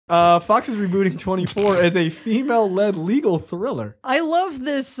Fox is rebooting 24 as a female-led legal thriller. I love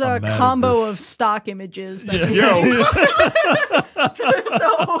this combo of stock images. That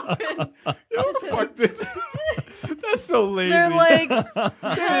That's so lazy. They're like,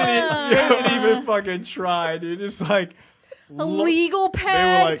 you didn't even fucking try, dude. Just like a legal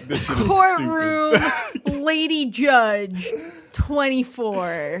pad, like, this shit is courtroom, lady judge,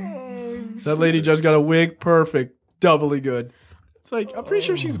 24. So that lady judge got a wig, perfect, doubly good. It's like, I'm pretty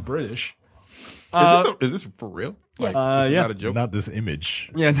sure she's British. Is this for real? Like, Yes. this is Yeah. not a joke. Not this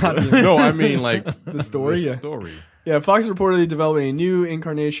image. Yeah, not No, I mean like the story. the Yeah. story. Yeah, Fox is reportedly developing a new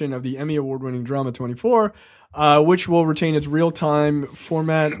incarnation of the Emmy Award-winning drama 24, which will retain its real-time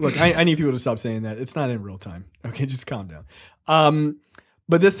format. Look, I need people to stop saying that. It's not in real time. Okay, just calm down.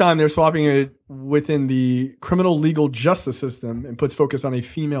 But this time they're swapping it within the criminal legal justice system and puts focus on a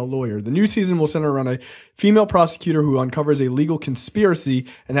female lawyer. The new season will center around a female prosecutor who uncovers a legal conspiracy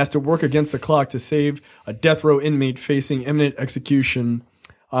and has to work against the clock to save a death row inmate facing imminent execution,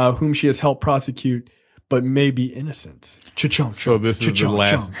 whom she has helped prosecute but may be innocent. So this is the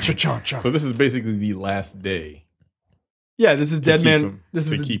last. So So this is basically the last day. yeah, this is to dead keep man. him- This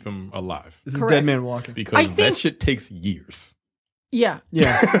is to the- keep him alive This is Correct. dead man walking. because I that think- shit takes years. Yeah.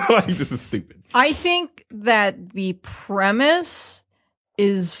 Yeah, Like this is stupid. I think that the premise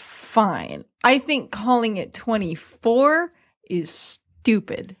is fine. I think calling it 24 is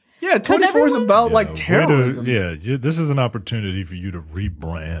stupid. yeah. 24 is everyone- about like Way to- terrorism. this is an opportunity for you to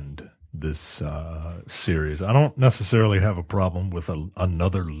rebrand this series. I don't necessarily have a problem with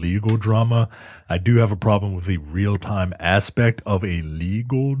another legal drama. I do have a problem with the real-time aspect of a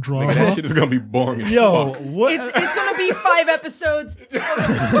legal drama. Nigga, that shit is gonna be boring as Yo, fuck. what? It's going to be 5 episodes.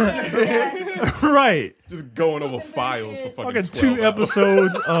 Right. Just going over files for fucking 12 2 hours.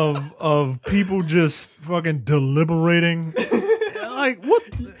 episodes of people just fucking deliberating. Like what?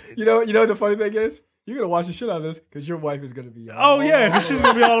 You know the funny thing is, you're gonna watch the shit out of this because your wife is gonna be. Oh yeah, because she's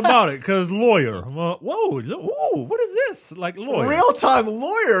gonna be all about it. Because lawyer. Whoa, ooh, what is this? Like lawyer. Real time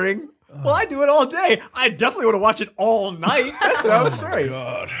lawyering. Well, I do it all day. I definitely want to watch it all night. That sounds great.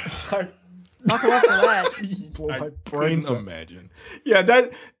 God. Sorry, Buckle up for that. blow my I brains couldn't up. imagine. Yeah,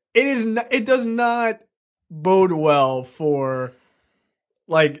 that it is. It does not bode well for,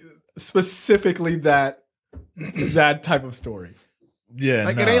 like, specifically that type of stories. Yeah,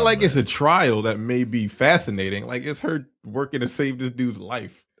 Like it ain't like it's a trial that may be fascinating. Like it's her working to save this dude's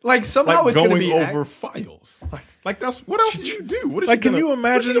life. Like somehow Like it's going to going be over files. Like that's what else do you do? What is Like, she can gonna, you what is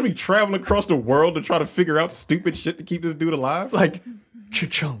imagine- she gonna be traveling across the world to try to figure out stupid shit to keep this dude alive? like.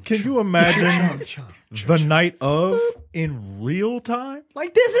 Cha-chung, Can you imagine cha-chung, the night of in real time?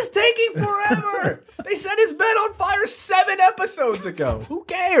 Like, this is taking forever. They set his bed on fire 7 episodes ago. Who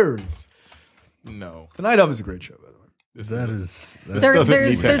cares? No, The Night Of is a great show, by the way. this That is is. There's doesn't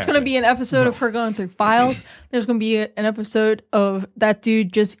need to going to happen. be an episode of her going through files. There's going to be an episode of that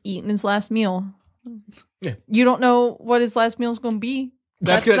dude just eating his last meal. Yeah. You don't know what his last meal is going to be.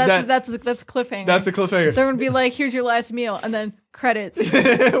 That's That's good. that's a cliffhanger. That's the cliffhanger. They're going to be like, here's your last meal, and then credits.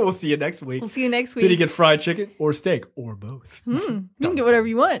 We'll see you next week. We'll see you next week. Did he get fried chicken or steak or both? You can get whatever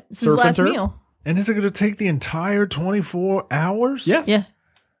you want. It's his Surf and last turf? meal. And is it going to take the entire 24 hours? Yes. Yeah.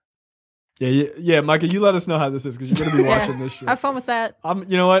 Yeah, Micah, you let us know how this is because you're going to be watching this shit. Have fun with that.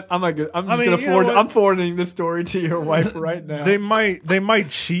 You know what? I'm not good. I'm just mean, going to you know forward. what? I'm forwarding this story to your wife right now. They might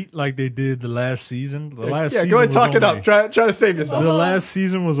cheat like they did the last season. The last yeah, season go ahead, was talk it only- up. Try to save yourself. The last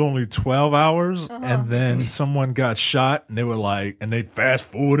season was only 12 hours, and then someone got shot, and they were like, and they fast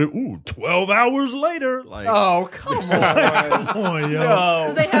forwarded, 12 hours later. Like, Oh, come on. come on, yo. No.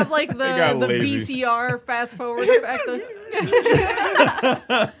 Do they have like got the lazy. VCR fast forward effect?